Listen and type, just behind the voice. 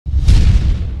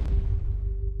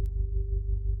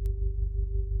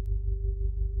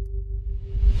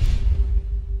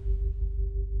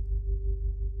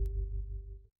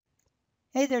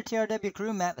Hey there TRW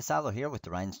crew, Matt Vassallo here with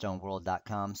the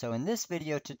Rhinestoneworld.com. So in this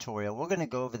video tutorial, we're going to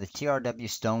go over the TRW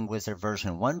Stone Wizard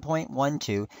version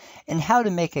 1.12 and how to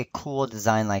make a cool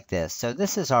design like this. So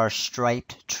this is our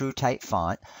striped true type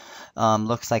font.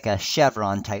 Looks like a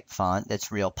Cheveron type font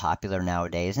that's real popular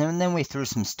nowadays. And then we threw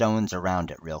some stones around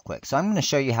it real quick. So I'm going to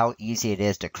show you how easy it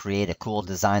is to create a cool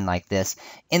design like this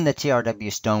in the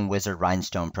TRW Stone Wizard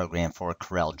Rhinestone program for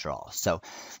Corel Draw. So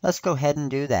let's go ahead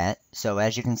and do that. So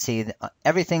as you can see,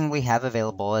 everything we have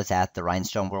available is at the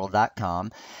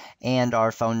Rhinestoneworld.com and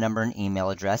our phone number and email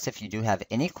address if you do have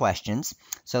any questions.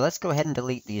 So let's go ahead and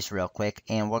delete these real quick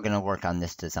and we're going to work on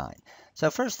this design.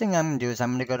 So first thing I'm going to do is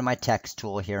I'm going to go to my text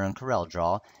tool here in Corel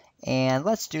Draw and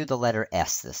let's do the letter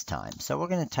S this time. So we're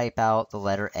going to type out the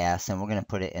letter S and we're going to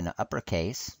put it in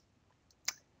uppercase.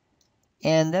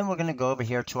 And then we're going to go over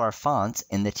here to our fonts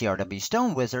in the TRW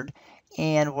Stone Wizard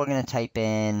and we're going to type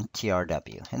in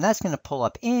TRW. And that's going to pull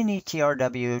up any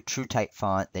TRW true type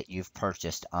font that you've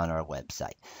purchased on our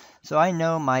website. So I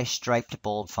know my striped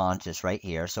bold font is right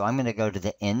here. So I'm going to go to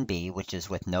the NB, which is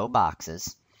with no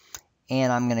boxes.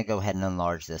 And I'm going to go ahead and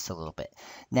enlarge this a little bit.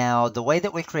 Now, the way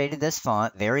that we created this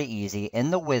font, very easy.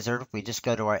 In the wizard, we just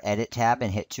go to our Edit tab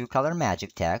and hit Two Color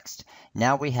Magic Text.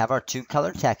 Now we have our two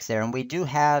color text there, and we do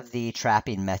have the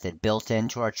trapping method built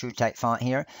into our true type font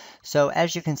here. So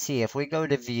as you can see, if we go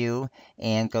to View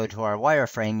and go to our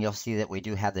wireframe, you'll see that we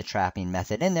do have the trapping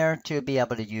method in there to be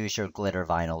able to use your glitter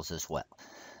vinyls as well.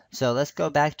 So let's go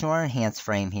back to our enhance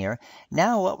frame here.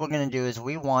 Now what we're going to do is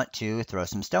we want to throw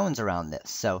some stones around this.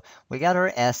 So we got our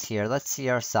S here. Let's see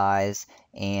our size.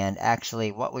 And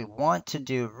actually what we want to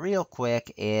do real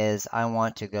quick is I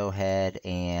want to go ahead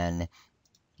and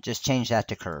just change that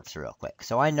to curves real quick.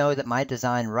 So I know that my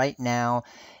design right now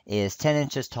is 10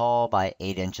 inches tall by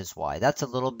 8 inches wide. That's a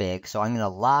little big, so I'm going to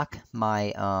lock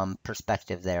my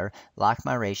perspective there, lock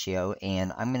my ratio,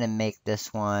 and I'm going to make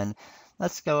this one,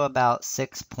 let's go about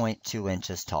 6.2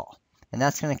 inches tall. And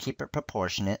that's going to keep it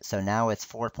proportionate. So now it's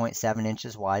 4.7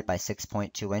 inches wide by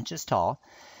 6.2 inches tall.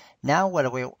 Now what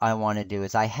I want to do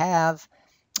is I have,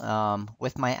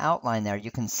 with my outline there,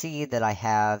 you can see that I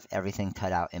have everything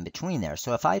cut out in between there.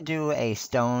 So if I do a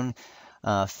stone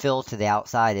fill to the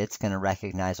outside, it's going to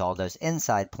recognize all those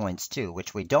inside points too,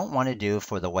 which we don't want to do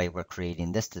for the way we're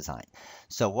creating this design.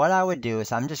 So what I would do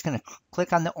is I'm just going to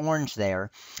click on the orange there,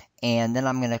 and then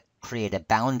I'm going to create a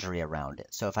boundary around it.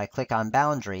 So if I click on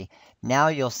boundary, now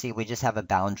you'll see we just have a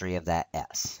boundary of that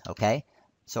S, okay?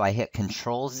 So I hit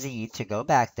Control Z to go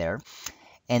back there.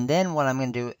 And then what I'm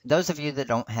going to do, those of you that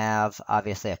don't have,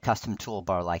 obviously, a custom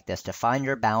toolbar like this, to find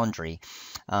your boundary,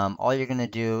 all you're going to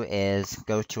do is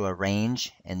go to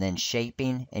Arrange and then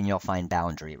Shaping, and you'll find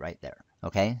Boundary right there.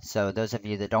 Okay, so those of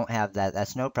you that don't have that,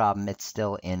 that's no problem. It's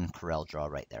still in Corel Draw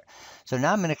right there. So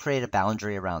now I'm going to create a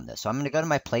boundary around this. So I'm going to go to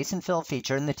my Place and Fill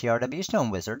feature in the TRW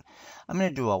Stone Wizard. I'm going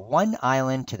to do a one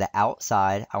island to the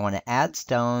outside. I want to add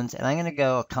stones, and I'm going to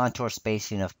go a contour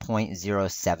spacing of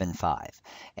 0.075.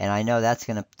 And I know that's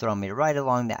going to throw me right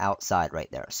along the outside right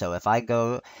there. So if I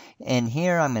go in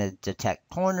here, I'm going to detect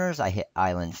corners. I hit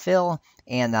Island Fill,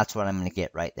 and that's what I'm going to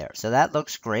get right there. So that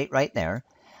looks great right there.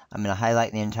 I'm going to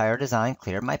highlight the entire design,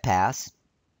 clear my paths.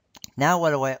 Now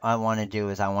what I want to do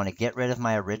is I want to get rid of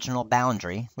my original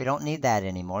boundary. We don't need that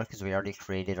anymore because we already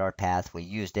created our path. We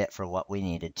used it for what we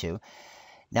needed to.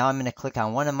 Now I'm going to click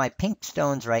on one of my pink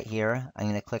stones right here. I'm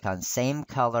going to click on same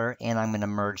color, and I'm going to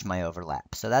merge my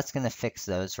overlap. So that's going to fix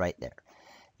those right there.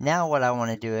 Now what I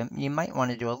want to do, you might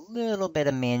want to do a little bit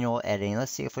of manual editing.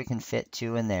 Let's see if we can fit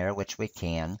two in there, which we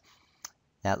can.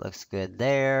 That looks good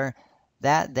there.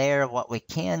 That there, what we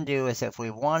can do is if we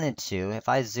wanted to, if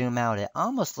I zoom out, it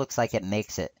almost looks like it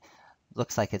makes it,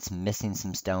 looks like it's missing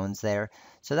some stones there.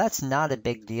 So that's not a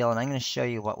big deal, and I'm going to show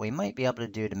you what we might be able to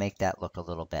do to make that look a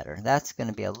little better. That's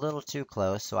going to be a little too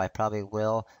close, so I probably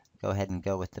will go ahead and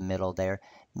go with the middle there.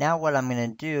 Now what I'm going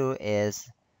to do is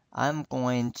I'm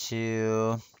going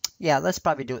to, yeah, let's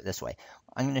probably do it this way.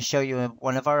 I'm going to show you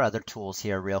one of our other tools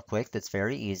here real quick that's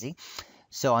very easy.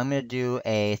 So I'm going to do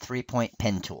a 3-point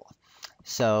pen tool.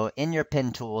 So in your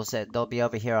pen tools, they'll be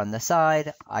over here on the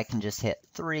side. I can just hit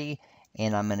 3,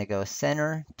 and I'm going to go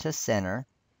center to center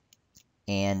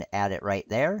and add it right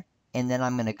there. And then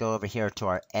I'm going to go over here to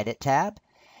our Edit tab,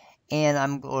 and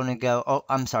I'm going to go,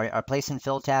 our Place and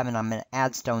Fill tab, and I'm going to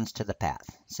add stones to the path.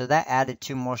 So that added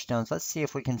 2 more stones. Let's see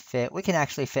if we can fit, we can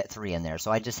actually fit 3 in there.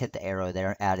 So I just hit the arrow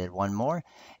there, added 1 more,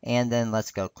 and then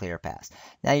let's go clear path.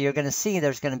 Now you're going to see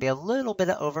there's going to be a little bit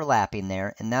of overlapping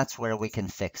there, and that's where we can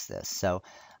fix this. So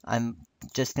I'm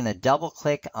just going to double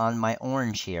click on my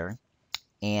orange here,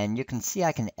 and you can see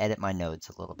I can edit my nodes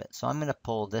a little bit. So I'm going to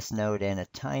pull this node in a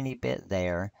tiny bit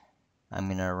there, I'm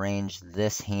going to arrange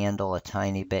this handle a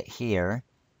tiny bit here.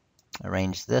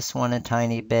 Arrange this one a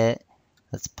tiny bit.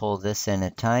 Let's pull this in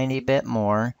a tiny bit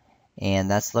more.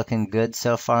 And that's looking good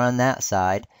so far on that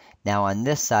side. Now on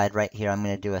this side right here, I'm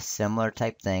going to do a similar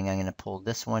type thing. I'm going to pull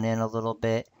this one in a little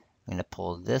bit. I'm going to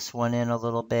pull this one in a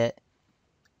little bit.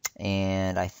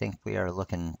 And I think we are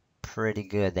looking pretty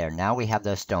good there. Now we have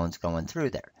those stones going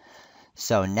through there.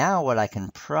 So now what I can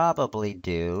probably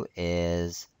do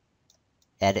is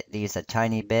edit these a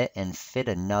tiny bit and fit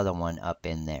another one up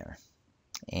in there.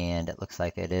 And it looks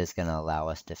like it is going to allow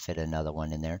us to fit another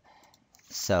one in there.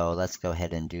 So let's go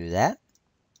ahead and do that.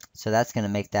 So that's going to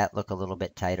make that look a little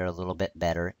bit tighter, a little bit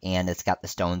better, and it's got the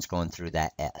stones going through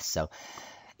that S. So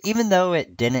even though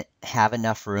it didn't have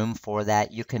enough room for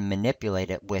that, you can manipulate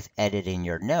it with editing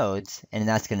your nodes, and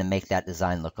that's going to make that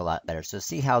design look a lot better. So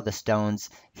see how the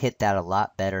stones hit that a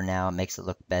lot better now. It makes it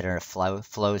look better. It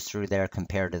flows through there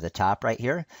compared to the top right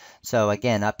here. So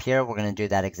again, up here, we're going to do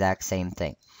that exact same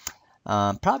thing.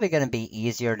 Probably going to be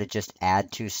easier to just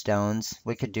add 2 stones.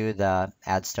 We could do the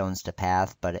add stones to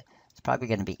path, but it's probably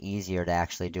going to be easier to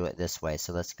actually do it this way.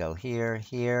 So let's go here,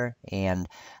 here, and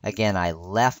again, I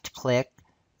left click.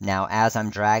 Now, as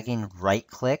I'm dragging, right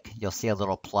click, you'll see a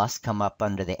little plus come up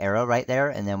under the arrow right there,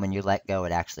 and then when you let go,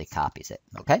 it actually copies it,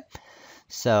 okay?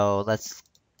 So let's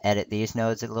edit these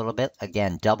nodes a little bit.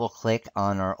 Again, double click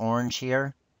on our orange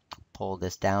here, pull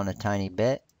this down a tiny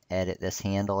bit, edit this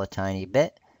handle a tiny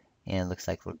bit, and it looks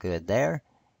like we're good there.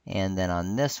 And then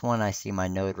on this one, I see my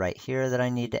node right here that I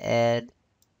need to add.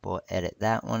 We'll edit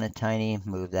that one a tiny,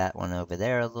 move that one over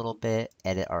there a little bit,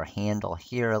 edit our handle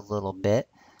here a little bit.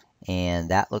 And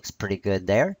that looks pretty good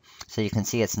there. So you can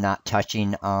see it's not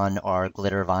touching on our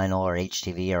glitter vinyl or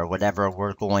HTV or whatever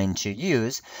we're going to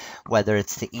use, whether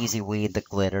it's the Easyweed, the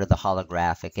glitter, the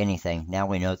holographic, anything. Now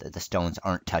we know that the stones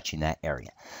aren't touching that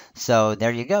area. So there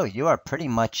you go. You are pretty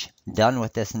much done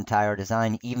with this entire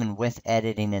design, even with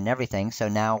editing and everything. So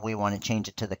now we want to change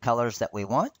it to the colors that we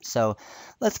want. So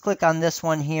let's click on this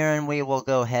one here, and we will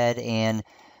go ahead and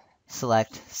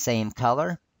select same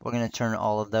color. We're going to turn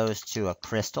all of those to a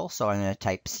crystal, so I'm going to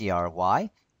type CRY.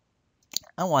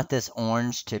 I want this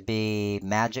orange to be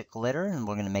magic glitter, and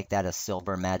we're going to make that a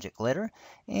silver magic glitter.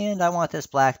 And I want this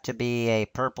black to be a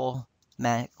purple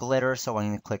glitter, so I'm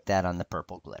going to click that on the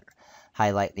purple glitter.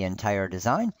 Highlight the entire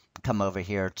design, come over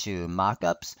here to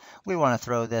mockups. We want to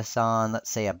throw this on,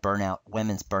 let's say, a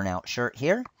women's burnout shirt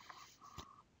here.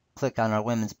 Click on our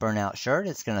women's burnout shirt.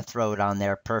 It's going to throw it on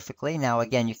there perfectly. Now,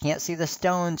 again, you can't see the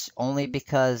stones only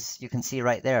because you can see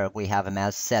right there we have them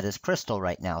as set as crystal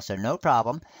right now, so no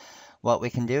problem. What we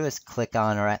can do is click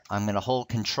on, I'm going to hold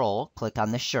Control, click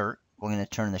on the shirt. We're going to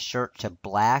turn the shirt to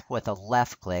black with a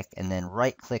left click, and then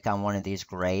right click on one of these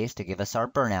grays to give us our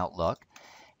burnout look.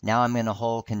 Now I'm going to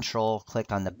hold Control,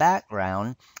 click on the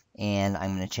background, and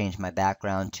I'm going to change my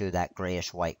background to that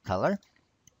grayish white color.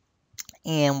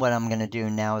 And what I'm going to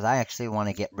do now is I actually want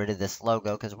to get rid of this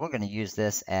logo because we're going to use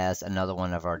this as another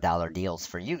one of our dollar deals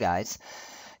for you guys.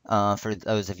 For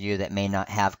those of you that may not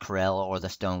have Corel or the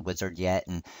Stone Wizard yet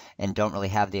and don't really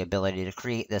have the ability to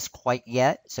create this quite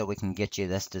yet, so we can get you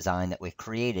this design that we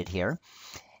created here.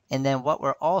 And then what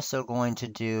we're also going to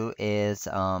do is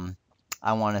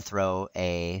I want to throw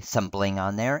some bling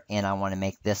on there, and I want to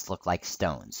make this look like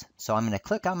stones. So I'm going to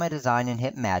click on my design and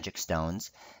hit Magic Stones.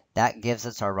 That gives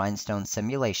us our Rhinestone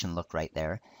simulation look right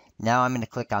there. Now I'm going to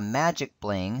click on Magic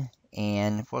Bling,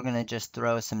 and we're going to just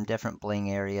throw some different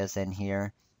bling areas in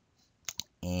here.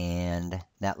 And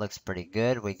that looks pretty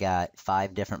good. We got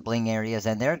 5 different bling areas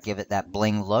in there. Give it that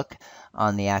bling look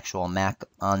on the actual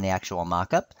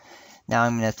mock-up. Now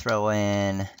I'm going to throw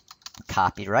in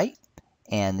copyright,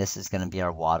 and this is going to be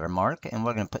our watermark. And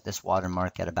we're going to put this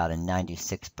watermark at about a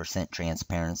 96%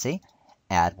 transparency.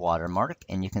 Add watermark,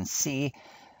 and you can see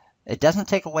it doesn't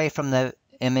take away from the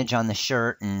image on the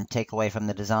shirt and take away from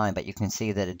the design, but you can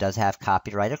see that it does have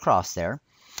copyright across there.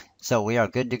 So we are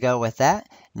good to go with that.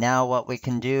 Now what we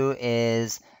can do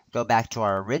is go back to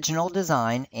our original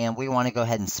design, and we want to go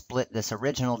ahead and split this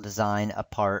original design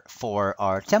apart for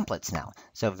our templates now.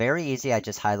 So very easy. I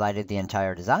just highlighted the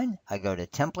entire design. I go to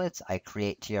templates. I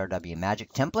create TRW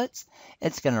magic templates.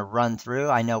 It's going to run through.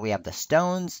 I know we have the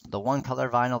stones, the one color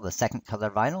vinyl, the second color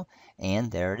vinyl,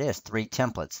 and there it is, 3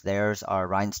 templates. There's our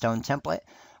Rhinestone template,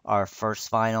 our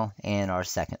first vinyl, and our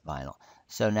second vinyl.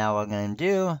 So now what I'm going to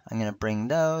do, I'm going to bring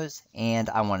those, and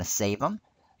I want to save them.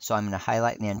 So I'm going to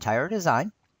highlight the entire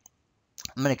design.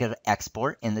 I'm going to go to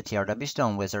Export in the TRW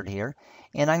Stone Wizard here,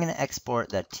 and I'm going to export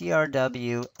the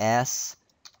TRW S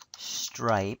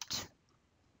striped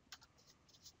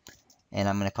and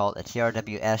I'm going to call it a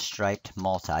TRWS striped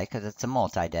multi because it's a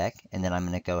multi-deck, and then I'm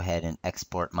going to go ahead and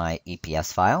export my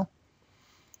EPS file.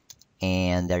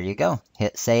 And there you go.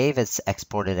 Hit save. It's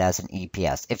exported as an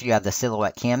EPS. If you have the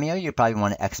Silhouette Cameo, you probably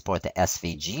want to export the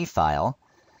SVG file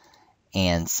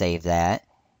and save that.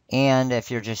 And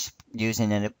if you're just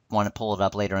using it, want to pull it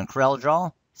up later in Corel Draw,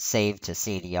 save to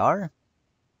CDR.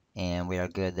 And we are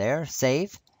good there.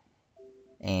 Save.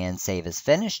 And save is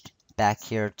finished. Back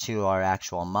here to our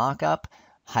actual mock-up.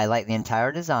 Highlight the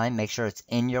entire design. Make sure it's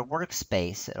in your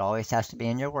workspace. It always has to be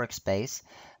in your workspace.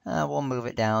 We'll move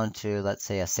it down to, let's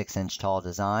say, a 6-inch tall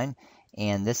design.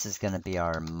 And this is going to be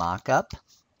our mock-up.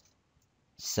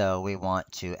 So we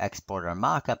want to export our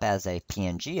mock-up as a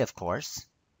PNG, of course.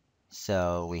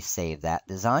 So we save that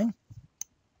design.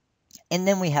 And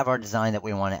then we have our design that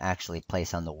we want to actually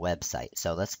place on the website.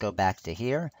 So let's go back to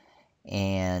here.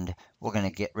 And we're going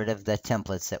to get rid of the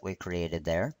templates that we created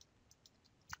there.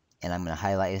 And I'm going to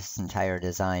highlight this entire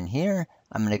design here.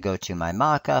 I'm going to go to my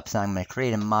mockups, and I'm going to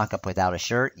create a mockup without a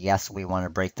shirt. Yes, we want to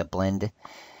break the blend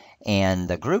and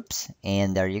the groups.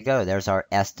 And there you go. There's our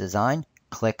S design.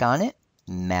 Click on it.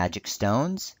 Magic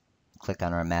stones. Click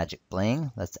on our magic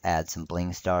bling. Let's add some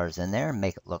bling stars in there.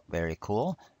 Make it look very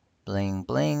cool. Bling,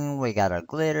 bling. We got our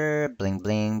glitter. Bling,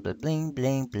 bling, bling, bling,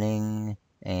 bling, bling,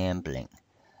 and bling.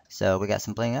 So we got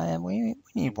some bling. We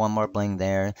need one more bling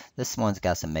there. This one's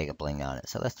got some mega bling on it.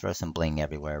 So let's throw some bling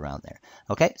everywhere around there.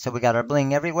 Okay, so we got our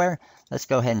bling everywhere. Let's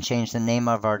go ahead and change the name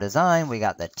of our design. We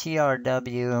got the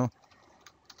TRWS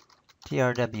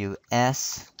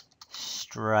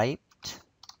striped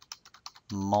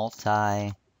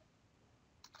multi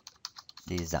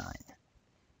design.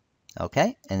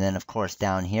 Okay, and then of course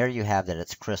down here you have that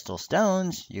it's crystal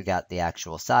stones. You got the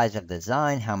actual size of the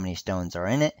design, how many stones are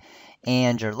in it,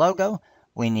 and your logo.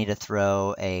 We need to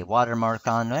throw a watermark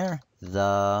on there,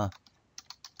 the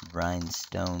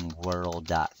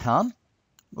rhinestoneworld.com.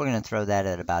 We're going to throw that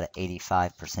at about an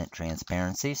 85%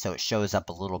 transparency, so it shows up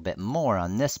a little bit more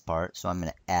on this part. So I'm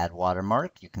going to add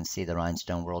watermark. You can see the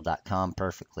rhinestoneworld.com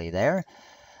perfectly there.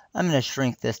 I'm going to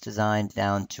shrink this design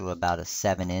down to about a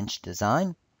 7-inch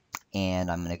design.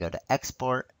 And I'm going to go to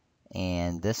export,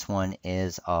 and this one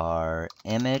is our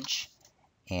image,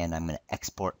 and I'm going to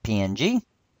export PNG,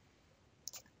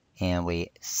 and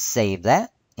we save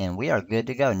that, and we are good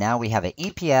to go. Now we have an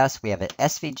EPS, we have an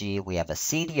SVG, we have a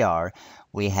CDR,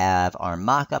 we have our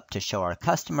mock-up to show our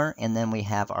customer, and then we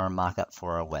have our mock-up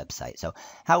for our website. So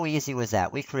how easy was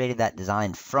that? We created that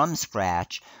design from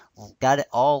scratch. Got it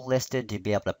all listed to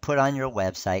be able to put on your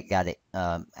website, got it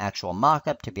actual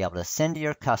mock-up to be able to send to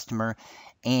your customer,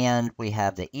 and we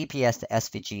have the EPS, the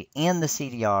SVG, and the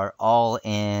CDR all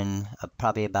in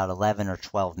probably about 11 or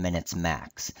 12 minutes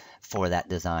max for that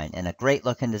design. And a great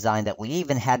looking design that we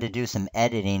even had to do some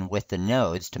editing with the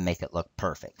nodes to make it look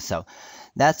perfect. So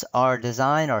that's our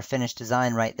design, our finished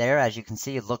design right there. As you can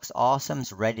see, it looks awesome.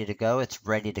 It's ready to go. It's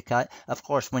ready to cut. Of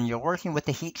course, when you're working with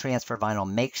the heat transfer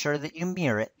vinyl, make sure that you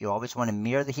mirror it. You always want to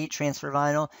mirror the heat transfer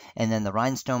vinyl, and then the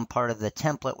rhinestone part of the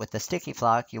template with the sticky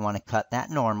flock, you want to cut that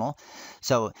normal.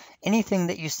 So anything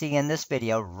that you see in this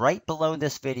video, right below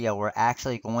this video, we're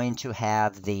actually going to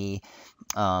have the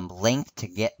link to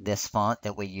get this font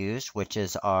that we used, which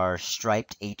is our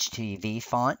striped HTV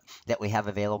font that we have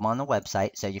available on the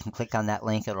website. So you can click on that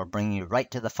link. It'll bring you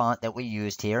right to the font that we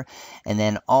used here. And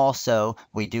then also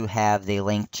we do have the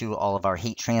link to all of our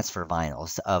heat transfer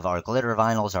vinyls, of our glitter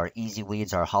vinyls, our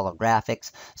Easyweeds, our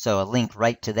holographics. So a link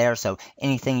right to there. So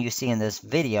anything you see in this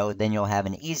video, then you'll have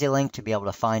an easy link to be able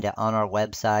to find it on our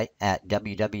website at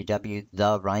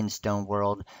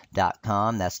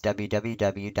www.therhinestoneworld.com. That's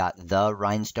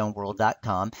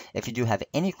www.therhinestoneworld.com. If you do have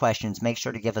any questions, make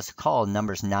sure to give us a call.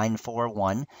 Number's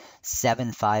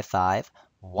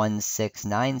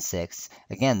 941-755-1696.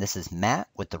 Again, this is Matt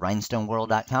with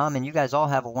therhinestoneworld.com, and you guys all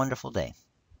have a wonderful day.